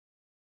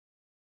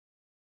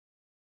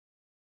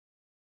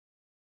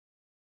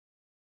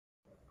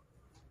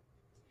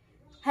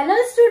Hello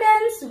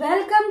students,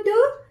 welcome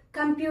to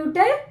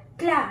computer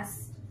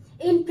class.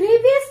 In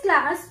previous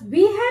class,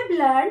 we have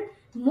learned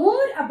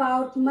more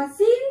about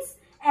machines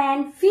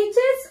and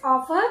features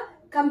of a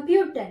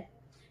computer.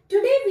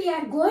 Today we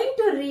are going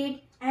to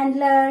read and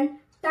learn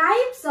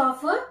types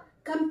of a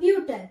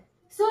computer.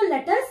 So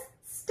let us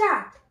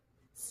start.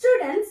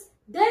 Students,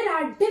 there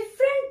are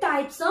different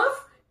types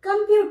of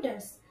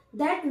computers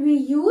that we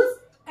use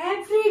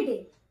every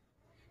day.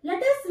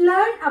 Let us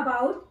learn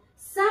about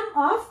some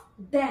of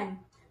them.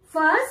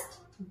 First,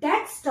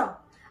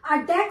 desktop.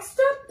 A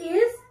desktop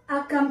is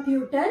a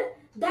computer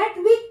that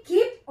we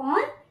keep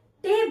on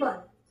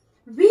table.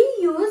 We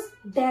use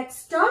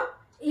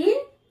desktop in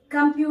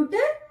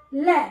computer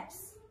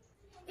labs.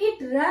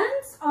 It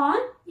runs on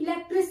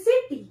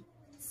electricity.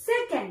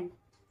 Second,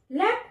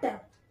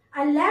 laptop.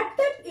 A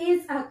laptop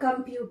is a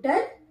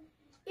computer.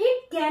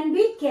 It can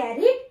be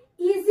carried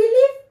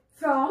easily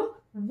from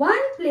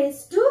one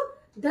place to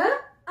the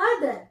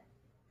other.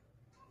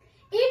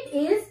 It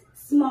is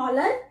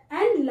smaller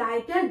and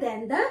lighter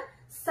than the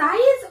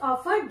size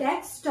of a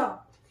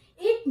desktop.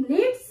 It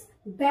needs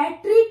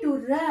battery to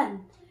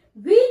run.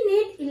 We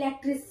need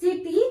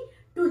electricity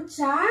to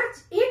charge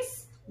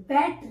its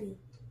battery.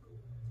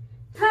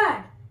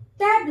 Third,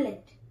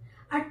 tablet.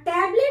 A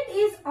tablet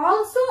is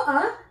also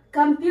a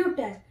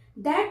computer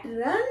that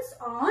runs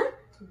on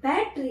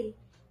battery.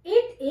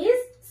 It is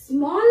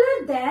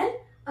smaller than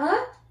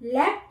a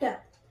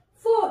laptop.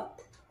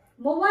 Fourth,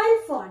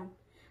 mobile phone.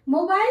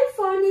 Mobile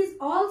phone is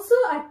also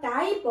a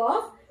type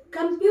of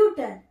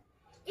computer.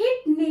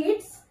 It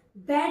needs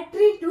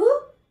battery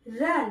to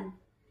run.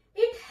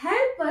 It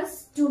helps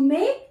us to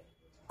make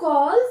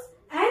calls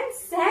and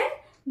send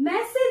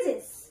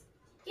messages.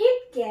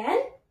 It can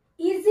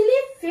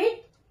easily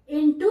fit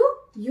into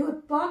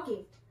your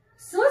pocket.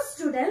 So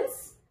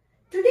students,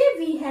 today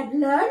we have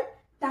learned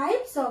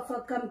types of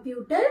a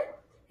computer.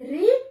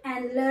 Read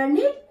and learn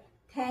it.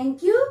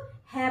 Thank you.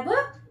 Have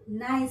a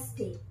nice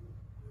day.